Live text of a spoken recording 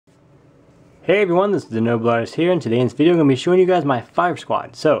Hey everyone, this is the Noble Artist here, and today in this video I'm going to be showing you guys my Fire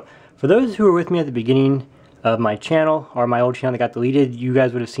Squad. So, for those who were with me at the beginning of my channel, or my old channel that got deleted, you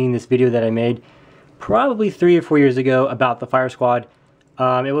guys would have seen this video that I made probably 3 or 4 years ago about the Fire Squad.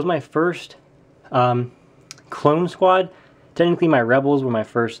 It was my first clone squad. Technically my Rebels were my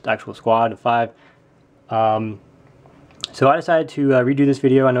first actual squad of 5. So I decided to redo this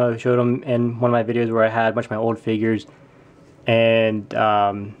video. I know I showed them in one of my videos where I had a bunch of my old figures, and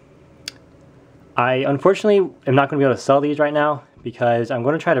I unfortunately am not going to be able to sell these right now because I'm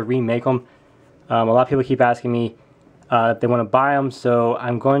going to try to remake them. A lot of people keep asking me if they want to buy them, so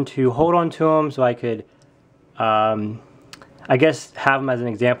I'm going to hold on to them so I could, I guess, have them as an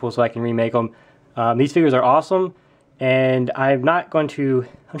example so I can remake them. These figures are awesome, and I'm trying to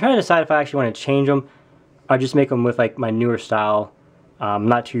decide if I actually want to change them or just make them with like my newer style. I'm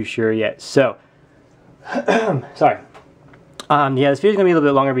not too sure yet. So, sorry. Yeah, this video is going to be a little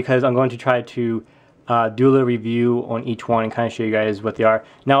bit longer because I'm going to try to do a little review on each one and kind of show you guys what they are.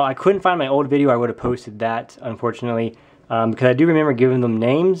 Now, I couldn't find my old video. I would have posted that, unfortunately, because I do remember giving them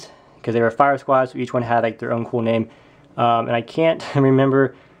names because they were Fire Squads, so each one had like their own cool name. And I can't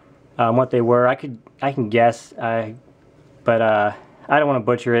remember what they were. I can guess, but I don't want to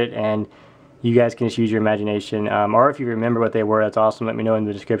butcher it, and you guys can just use your imagination. Or if you remember what they were, that's awesome. Let me know in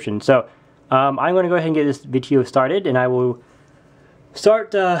the description. So I'm going to go ahead and get this video started, and I will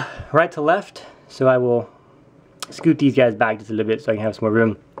start right to left. So I will scoot these guys back just a little bit so I can have some more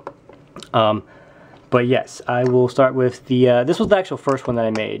room. But yes, I will start with the, this was the actual first one that I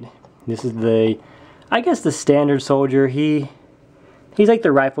made. This is the, I guess, the standard soldier. He's like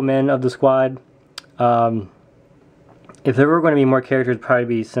the rifleman of the squad. If there were going to be more characters, it'd probably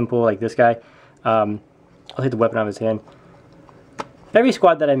be simple like this guy. I'll take the weapon out of his hand. Every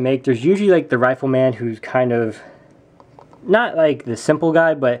squad that I make, there's usually like the rifleman who's kind of not like the simple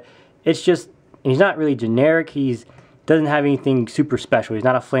guy, but it's just, he's not really generic. Doesn't have anything super special. He's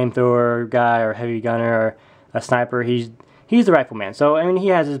not a flamethrower guy or heavy gunner or a sniper. He's the rifleman. So I mean,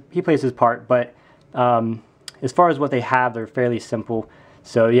 he plays his part, but as far as what they have, they're fairly simple.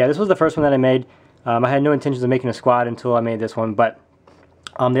 So yeah, this was the first one that I made. I had no intentions of making a squad until I made this one, but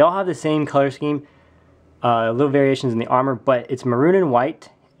they all have the same color scheme. Little variations in the armor, but it's maroon and white,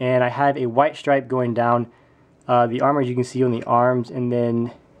 and I have a white stripe going down the armor, as you can see, on the arms, and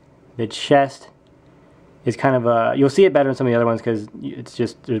then the chest is kind of a, you'll see it better in some of the other ones because it's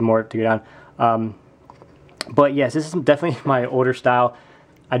just, there's more to go down. But yes, this is definitely my older style.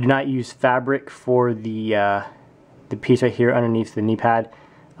 I do not use fabric for the piece right here underneath the knee pad.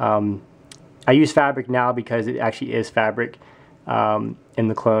 I use fabric now because it actually is fabric in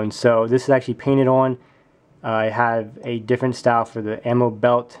the clone. So this is actually painted on. I have a different style for the ammo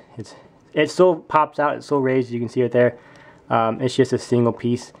belt. It still pops out, it's still raised, you can see it there. It's just a single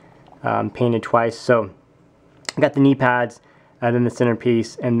piece painted twice. So I got the knee pads and then the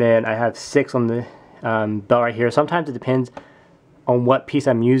centerpiece, and then I have 6 on the belt right here. Sometimes it depends on what piece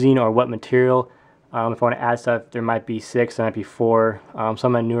I'm using or what material. If I want to add stuff, there might be 6, there might be 4. Some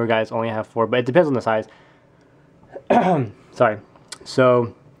of my newer guys only have 4, but it depends on the size. Sorry.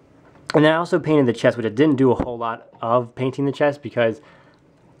 So, and then I also painted the chest, which I didn't do a whole lot of painting the chest because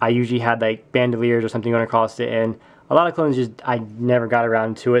I usually had like bandoliers or something going across it, and a lot of clones I never got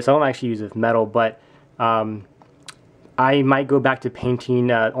around to it. Some of them actually use with metal, but I might go back to painting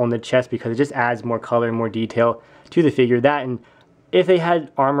on the chest because it just adds more color and more detail to the figure. That, and if they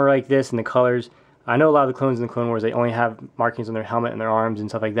had armor like this and the colors, I know a lot of the clones in the Clone Wars, they only have markings on their helmet and their arms and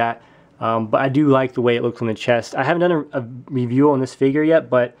stuff like that. But I do like the way it looks on the chest. I haven't done a review on this figure yet,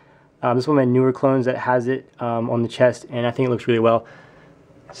 but this is one of my newer clones that has it on the chest, and I think it looks really well.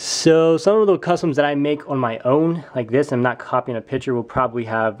 So some of the customs that I make on my own, like this, I'm not copying a picture, will probably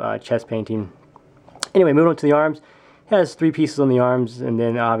have chest painting. Anyway, moving on to the arms. It has 3 pieces on the arms, and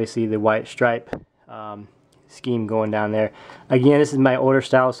then obviously the white stripe scheme going down there. Again, this is my older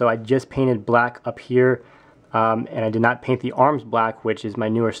style, so I just painted black up here, and I did not paint the arms black, which is my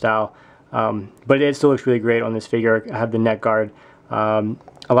newer style. But it still looks really great on this figure. I have the neck guard. A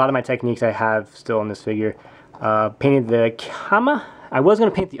lot of my techniques I have still on this figure. Painted the kama. I was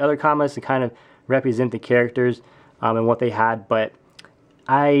going to paint the other kamas to kind of represent the characters and what they had, but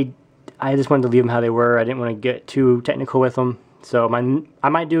I just wanted to leave them how they were. I didn't want to get too technical with them. So I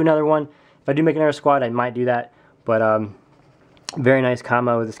might do another one. If I do make another squad, I might do that. But very nice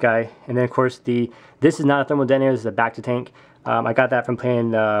kama with this guy. And then of course this is not a thermal detonator. This is a back-to-tank. I got that from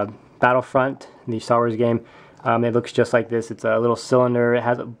playing Battlefront, the Star Wars game. It looks just like this. It's a little cylinder. It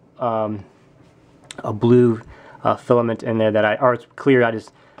has a blue filament in there or it's clear. I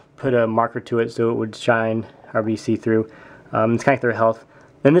just put a marker to it so it would shine or be see-through. It's kind of like their health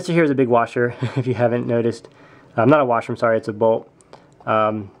Then this here is a big washer, if you haven't noticed. Not a washer, I'm sorry, it's a bolt.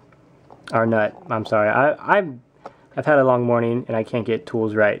 Or nut, I'm sorry. I've had a long morning and I can't get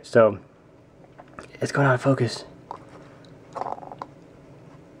tools right, so it's going out of focus.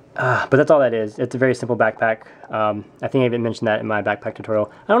 But that's all that is. It's a very simple backpack. I think I even mentioned that in my backpack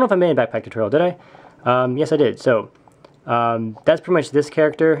tutorial. I don't know if I made a backpack tutorial, did I? Yes, I did. So that's pretty much this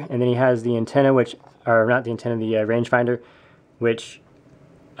character, and then he has the antenna, which, or not the antenna, the rangefinder, which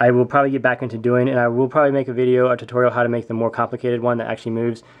I will probably get back into doing, and I will probably make a video, a tutorial how to make the more complicated one that actually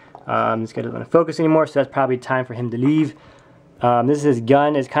moves. This guy doesn't want to focus anymore, so that's probably time for him to leave. This is his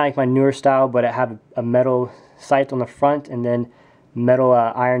gun. It's kind of like my newer style, but it have a metal sight on the front, and then metal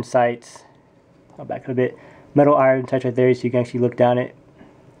iron sights. I'll back up a bit. Metal iron sights right there, so you can actually look down it.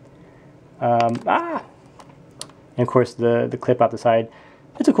 And of course the clip out the side.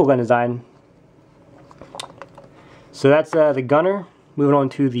 It's a cool gun design. So that's the gunner. Moving on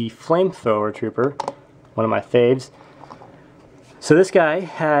to the flamethrower trooper, one of my faves. So this guy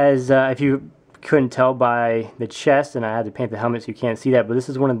has, if you couldn't tell by the chest, and I had to paint the helmet so you can't see that, but this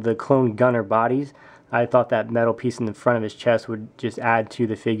is one of the clone gunner bodies. I thought that metal piece in the front of his chest would just add to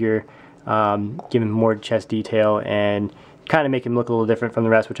the figure, give him more chest detail and kind of make him look a little different from the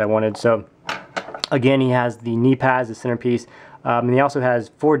rest, which I wanted. So again, he has the knee pads, the centerpiece, and he also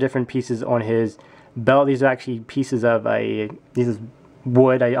has 4 different pieces on his belt. These are actually pieces of this is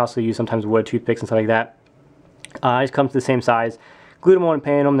wood. I also use sometimes wood toothpicks and stuff like that. These come to the same size. Glued them on and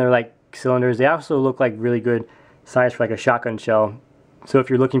painted them. They're like cylinders. They also look like really good size for like a shotgun shell. So if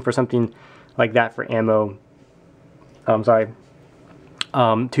you're looking for something like that for ammo,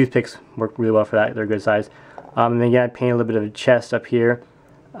 toothpicks work really well for that. They're a good size. And then yeah, I painted a little bit of a chest up here.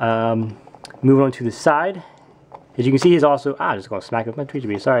 Moving on to the side, as you can see, he's also just going to smack up my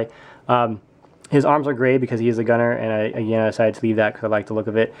tweeter. Sorry. His arms are gray because he is a gunner, and I decided to leave that because I like the look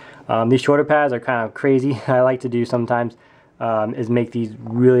of it. These shoulder pads are kind of crazy. I like to do sometimes is make these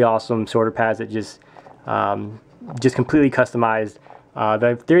really awesome shoulder pads that just completely customized.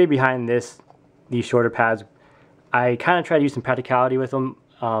 The theory behind these shoulder pads, I kind of try to use some practicality with them.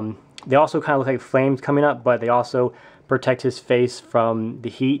 They also kind of look like flames coming up, but they also protect his face from the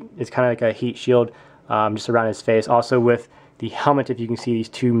heat. It's kind of like a heat shield just around his face. Also with the helmet, if you can see these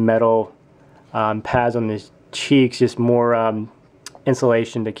 2 metal pads on his cheeks, just more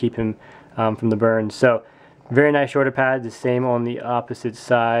insulation to keep him from the burn. So very nice shoulder pads, the same on the opposite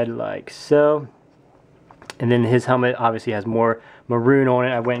side like so. And then his helmet obviously has more maroon on it.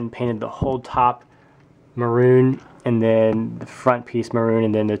 I went and painted the whole top maroon, and then the front piece maroon,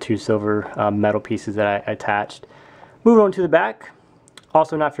 and then the 2 silver metal pieces that I attached. Moving on to the back,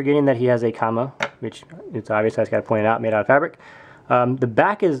 also not forgetting that he has a comma, which it's obvious, I just got to point it out, made out of fabric. The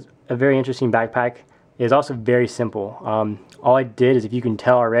back is a very interesting backpack. It is also very simple. All I did is, if you can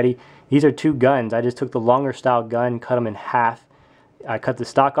tell already, these are 2 guns. I just took the longer style gun, cut them in half. I cut the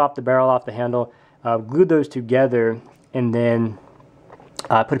stock off, the barrel off, the handle, glued those together, and then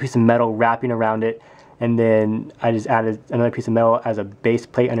put a piece of metal wrapping around it, and then I just added another piece of metal as a base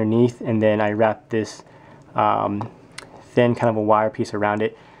plate underneath, and then I wrapped this thin kind of a wire piece around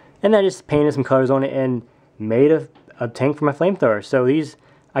it, and then I just painted some colors on it and made a tank for my flamethrower. So these,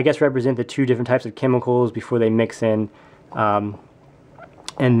 I guess, represent the 2 different types of chemicals before they mix in. And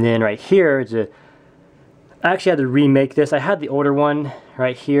then right here, I actually had to remake this. I had the older one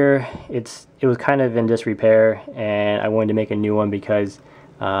right here. It was kind of in disrepair, and I wanted to make a new one because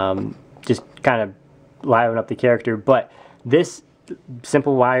just kind of liven up the character. But this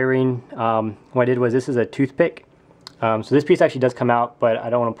simple wiring, what I did was, this is a toothpick. So this piece actually does come out, but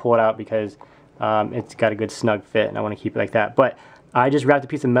I don't want to pull it out because it's got a good snug fit, and I want to keep it like that. But I just wrapped a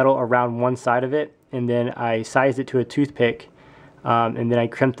piece of metal around one side of it, and then I sized it to a toothpick, and then I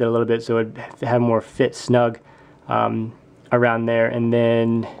crimped it a little bit so it had more fit snug around there. And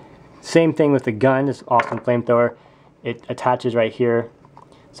then same thing with the gun, this awesome flamethrower. It attaches right here.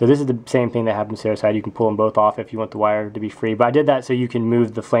 So this is the same thing that happens to the other side. You can pull them both off if you want the wire to be free. But I did that so you can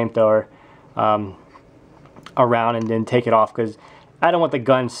move the flamethrower around and then take it off, because I don't want the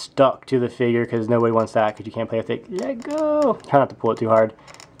gun stuck to the figure, because nobody wants that, because you can't play with it. Let go! Try not to pull it too hard.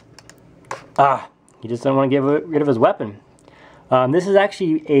 He just doesn't want to get rid of his weapon. This is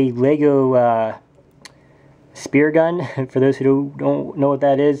actually a Lego spear gun. For those who don't know what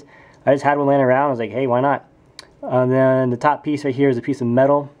that is, I just had one laying around. I was like, hey, why not? And then the top piece right here is a piece of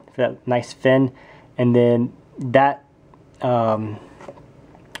metal for that nice fin. And then that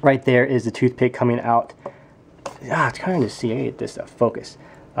right there is the toothpick coming out. It's kind of hard to see. I need to get this stuff focus.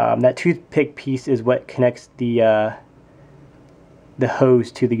 That toothpick piece is what connects the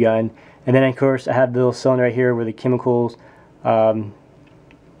hose to the gun. And then of course I have the little cylinder right here where the chemicals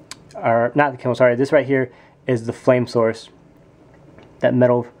or not the camo, sorry, this right here is the flame source. That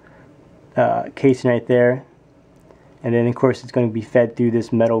metal casing right there. And then of course it's going to be fed through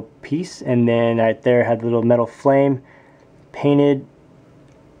this metal piece, and then right there had the little metal flame painted.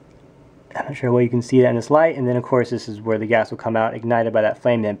 I'm not sure where you can see that in this light. And then of course this is where the gas will come out, ignited by that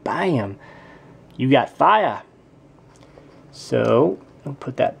flame, then bam, you got fire. So I'll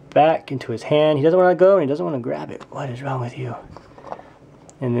put that back into his hand. He doesn't want to go and he doesn't want to grab it. What is wrong with you?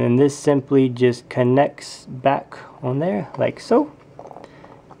 And then this simply just connects back on there like so.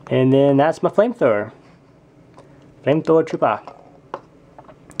 And then that's my flamethrower. Flamethrower trooper.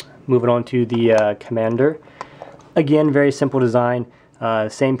 Moving on to the commander. Again, very simple design.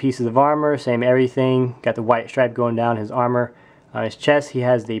 Same pieces of armor, same everything. Got the white stripe going down his armor. On his chest he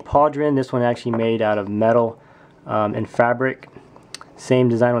has the pauldron. This one actually made out of metal and fabric. Same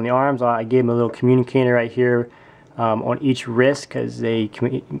design on the arms. I gave him a little communicator right here on each wrist because they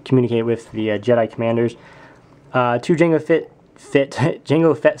communicate with the Jedi commanders. Two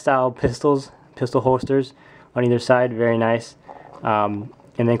Jango Fett style pistol holsters on either side, very nice. And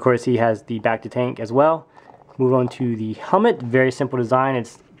then of course he has the back to tank as well. Move on to the helmet, very simple design.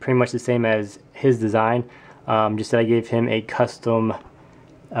 It's pretty much the same as his design, just that I gave him a custom,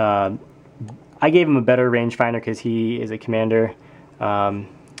 I gave him a better rangefinder because he is a commander.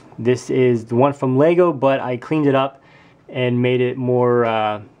 This is the one from Lego, but I cleaned it up and made it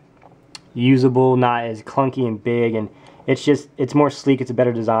more usable, not as clunky and big, and it's more sleek. It's a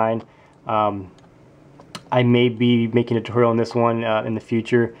better design. I may be making a tutorial on this one in the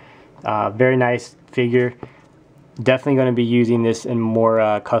future. Very nice figure. Definitely going to be using this in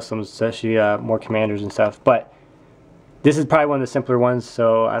more customs, especially more commanders and stuff. But this is probably one of the simpler ones,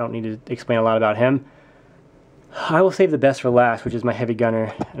 so I don't need to explain a lot about him. I will save the best for last, which is my heavy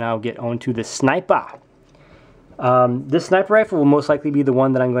gunner, and I'll get on to the sniper. This sniper rifle will most likely be the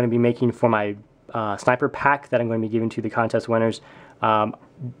one that I'm going to be making for my sniper pack that I'm going to be giving to the contest winners.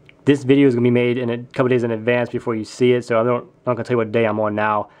 This video is going to be made in a couple days in advance before you see it, so I'm not going to tell you what day I'm on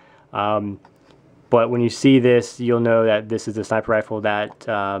now. But when you see this, you'll know that this is the sniper rifle that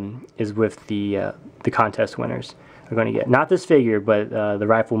is with the contest winners are going to get. Not this figure, but the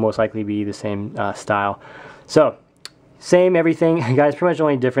rifle will most likely be the same style. So, same everything. Guys, pretty much the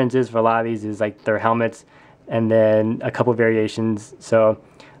only difference is for a lot of these is like their helmets and then a couple variations. So,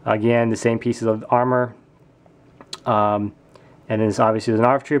 again, the same pieces of armor. And then this obviously is an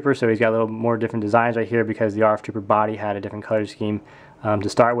ARF Trooper, so he's got a little more different designs right here because the ARF Trooper body had a different color scheme. To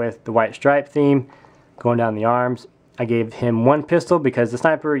start with, the white stripe theme going down the arms. I gave him one pistol because the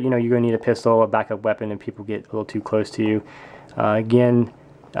sniper, you know, you're going to need a pistol, a backup weapon, and people get a little too close to you. Again,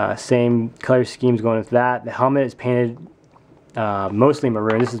 same color schemes going with that. The helmet is painted mostly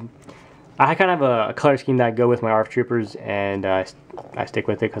maroon. This is, I kind of have a color scheme that I go with my ARF Troopers, and I stick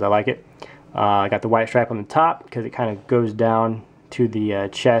with it because I like it. I got the white stripe on the top because it kind of goes down to the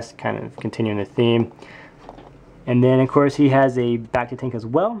chest, kind of continuing the theme. And then of course he has a back to tank as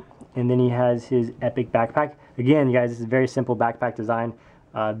well, and then he has his epic backpack. Again, you guys, this is a very simple backpack design.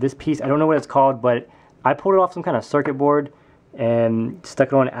 This piece, I don't know what it's called, but I pulled it off some kind of circuit board and stuck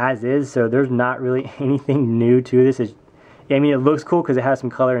it on as is, so there's not really anything new to this. I mean, it looks cool because it has some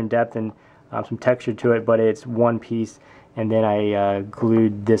color and depth and some texture to it, but it's one piece. And then I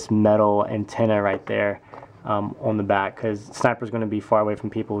glued this metal antenna right there on the back because sniper's going to be far away from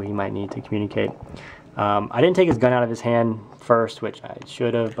people he might need to communicate. I didn't take his gun out of his hand first, which I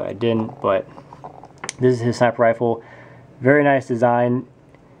should have, but I didn't. But this is his sniper rifle. Very nice design.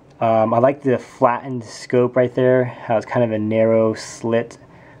 I like the flattened scope right there, how it's kind of a narrow slit.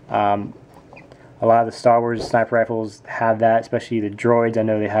 A lot of the Star Wars sniper rifles have that, especially the droids. I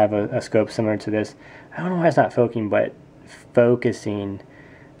know they have a scope similar to this. I don't know why it's not focusing,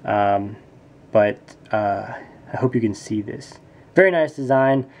 I hope you can see this. Very nice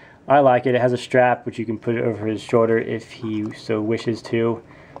design. I like it. It has a strap which you can put it over his shoulder if he so wishes to.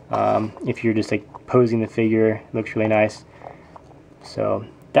 If you're just like posing the figure, it looks really nice. So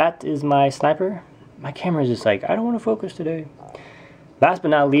that is my sniper. My camera is just like, I don't want to focus today. Last but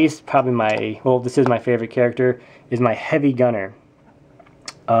not least, probably this is my favorite character, is my heavy gunner.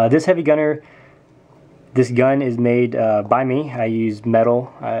 This heavy gunner, this gun is made by me. I use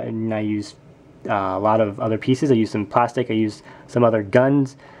metal, and I use a lot of other pieces. I use some plastic, I use some other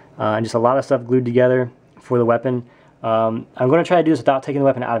guns, and just a lot of stuff glued together for the weapon. I'm going to try to do this without taking the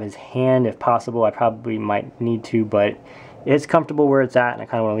weapon out of his hand if possible. I probably might need to, but it's comfortable where it's at, and I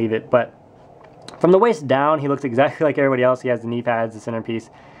kind of want to leave it. But from the waist down, he looks exactly like everybody else. He has the knee pads, the centerpiece,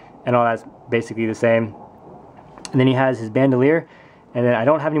 and all that's basically the same. And then he has his bandolier. And then I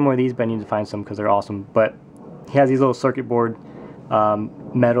don't have any more of these, but I need to find some because they're awesome. But he has these little circuit board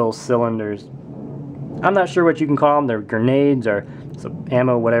metal cylinders. I'm not sure what you can call them. They're grenades or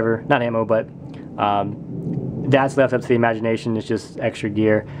ammo, whatever. Not ammo, but that's left up to the imagination. It's just extra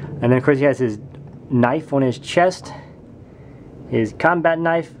gear. And then of course he has his knife on his chest, his combat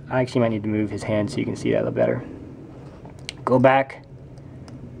knife. I actually might need to move his hand so you can see that a little better. Go back.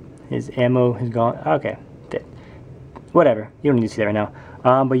 His ammo is gone. Okay, whatever. You don't need to see that right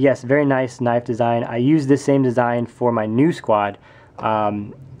now. But yes, very nice knife design. I use this same design for my new squad.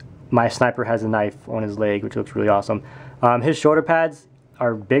 My sniper has a knife on his leg, which looks really awesome. His shoulder pads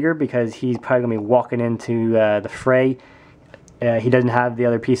are bigger because he's probably going to be walking into the fray. He doesn't have the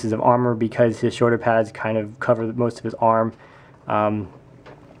other pieces of armor because his shoulder pads kind of cover most of his arm.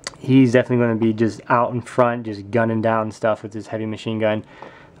 He's definitely going to be just out in front, just gunning down stuff with his heavy machine gun.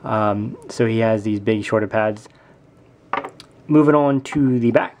 So he has these big shoulder pads. Moving on to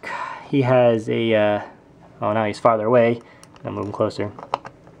the back, he has a, oh, now he's farther away. I'm moving closer.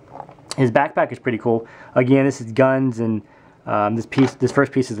 His backpack is pretty cool. Again, this is guns, and this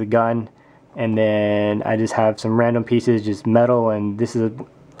first piece is a gun, and then I just have some random pieces, just metal, and this is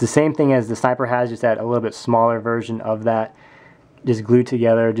the same thing as the sniper has, just that a little bit smaller version of that, just glued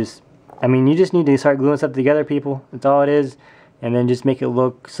together. I mean, you just need to start gluing stuff together, people. That's all it is, and then just make it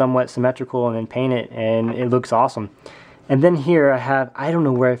look somewhat symmetrical, and then paint it, and it looks awesome. And then here I don't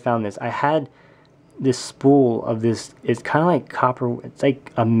know where I found this. I had this spool of this, it's kind of like copper, it's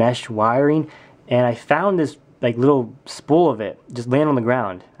like a mesh wiring, and I found this like little spool of it just laying on the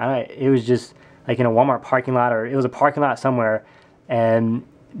ground. It was just like in a Walmart parking lot, or it was a parking lot somewhere, and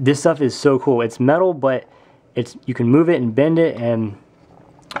this stuff is so cool. It's metal, but you can move it and bend it, and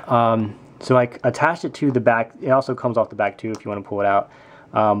so I attached it to the back. It also comes off the back too if you want to pull it out,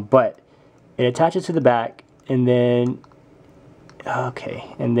 but it attaches to the back, and then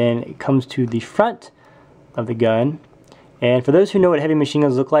and then it comes to the front of the gun. And for those who know what heavy machine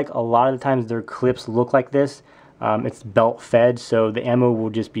guns look like, a lot of the times their clips look like this. It's belt fed, so the ammo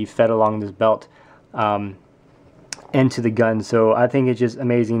will just be fed along this belt into the gun. So I think it's just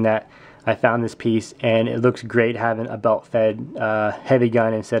amazing that I found this piece, and it looks great having a belt fed heavy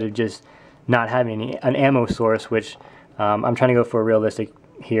gun instead of just not having an ammo source, which I'm trying to go for a realistic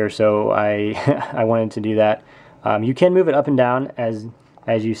here, so I wanted to do that. You can move it up and down as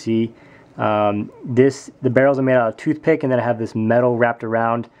you see. The barrels are made out of toothpick, and then I have this metal wrapped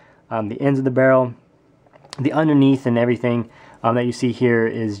around the ends of the barrel. The underneath and everything that you see here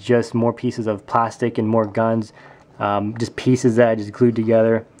is just more pieces of plastic and more guns, just pieces that I just glued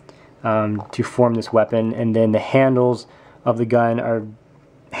together to form this weapon. And then the handles of the gun are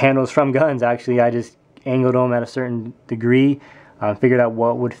handles from guns. Actually, I just angled them at a certain degree, figured out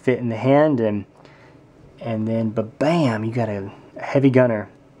what would fit in the hand, and then bam, you got a heavy gunner.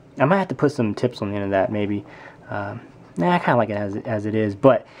 I might have to put some tips on the end of that, maybe. I kind of like it as it is.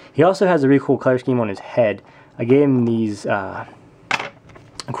 But he also has a really cool color scheme on his head. I gave him these. Of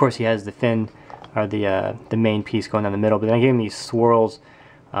course, he has the fin, or the main piece going down the middle. But then I gave him these swirls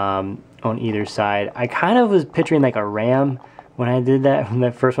on either side. I kind of was picturing like a ram when I did that. From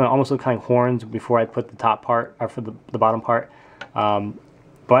the first one, it almost looked kind of horns before I put the top part, or for the bottom part.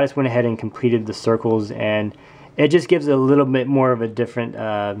 But I just went ahead and completed the circles, and it just gives it a little bit more of a different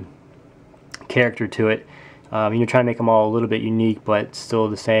character to it. You're trying to make them all a little bit unique, but still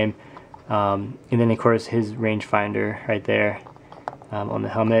the same. And then of course his rangefinder right there on the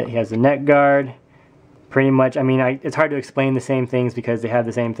helmet. He has the neck guard. Pretty much, I mean, it's hard to explain the same things because they have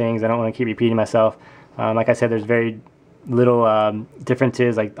the same things. I don't want to keep repeating myself. Like I said, there's very little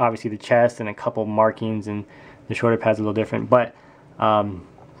differences, like obviously the chest and a couple markings, and the shoulder pad's a little different. But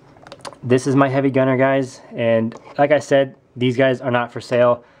this is my heavy gunner, guys, and like I said, these guys are not for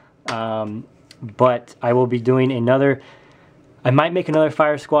sale, but I will be doing another. I might make another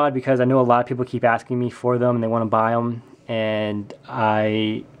fire squad because I know a lot of people keep asking me for them and they want to buy them, and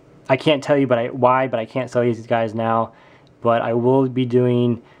I can't tell you why, but I can't sell these guys now. But I will be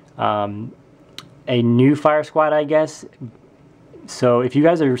doing a new fire squad, I guess. So if you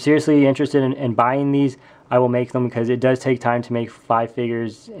guys are seriously interested in buying these, I will make them, because it does take time to make 5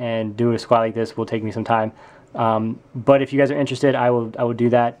 figures, and do a squad like this will take me some time. But if you guys are interested, I will do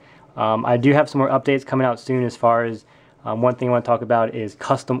that. I do have some more updates coming out soon. As far as one thing I want to talk about is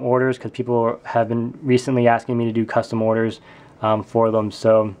custom orders, because people have been recently asking me to do custom orders for them.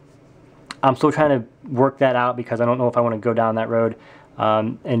 So I'm still trying to work that out, because I don't know if I want to go down that road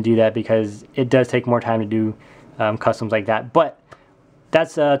and do that, because it does take more time to do customs like that. But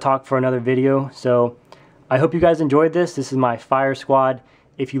that's a talk for another video. So I hope you guys enjoyed this. This is my fire squad.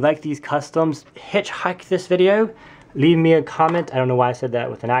 If you like these customs, hitchhike this video. Leave me a comment. I don't know why I said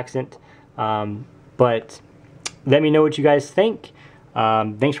that with an accent. But let me know what you guys think.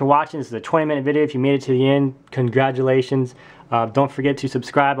 Thanks for watching. This is a 20-minute video. If you made it to the end, congratulations. Don't forget to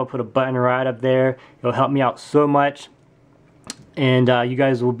subscribe. I'll put a button right up there. It'll help me out so much. And you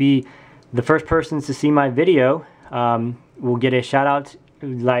guys will be the first persons to see my video. Will get a shout out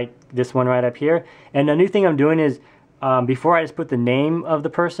like this one right up here. And a new thing I'm doing is before I just put the name of the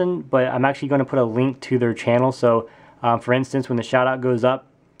person, but I'm actually going to put a link to their channel. So for instance, when the shout out goes up,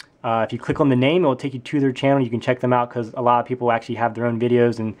 if you click on the name, it will take you to their channel. You can check them out because a lot of people actually have their own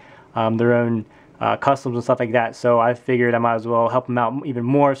videos and their own customs and stuff like that. So I figured I might as well help them out even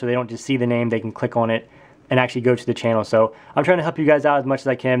more so they don't just see the name, they can click on it and actually go to the channel. So I'm trying to help you guys out as much as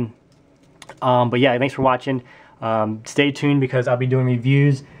I can. But yeah, thanks for watching. Stay tuned because I'll be doing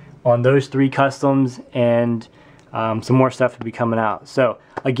reviews on those 3 customs, and some more stuff will be coming out. So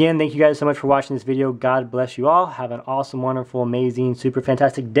again, thank you guys so much for watching this video. God bless you all. Have an awesome, wonderful, amazing, super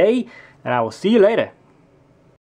fantastic day, and I will see you later.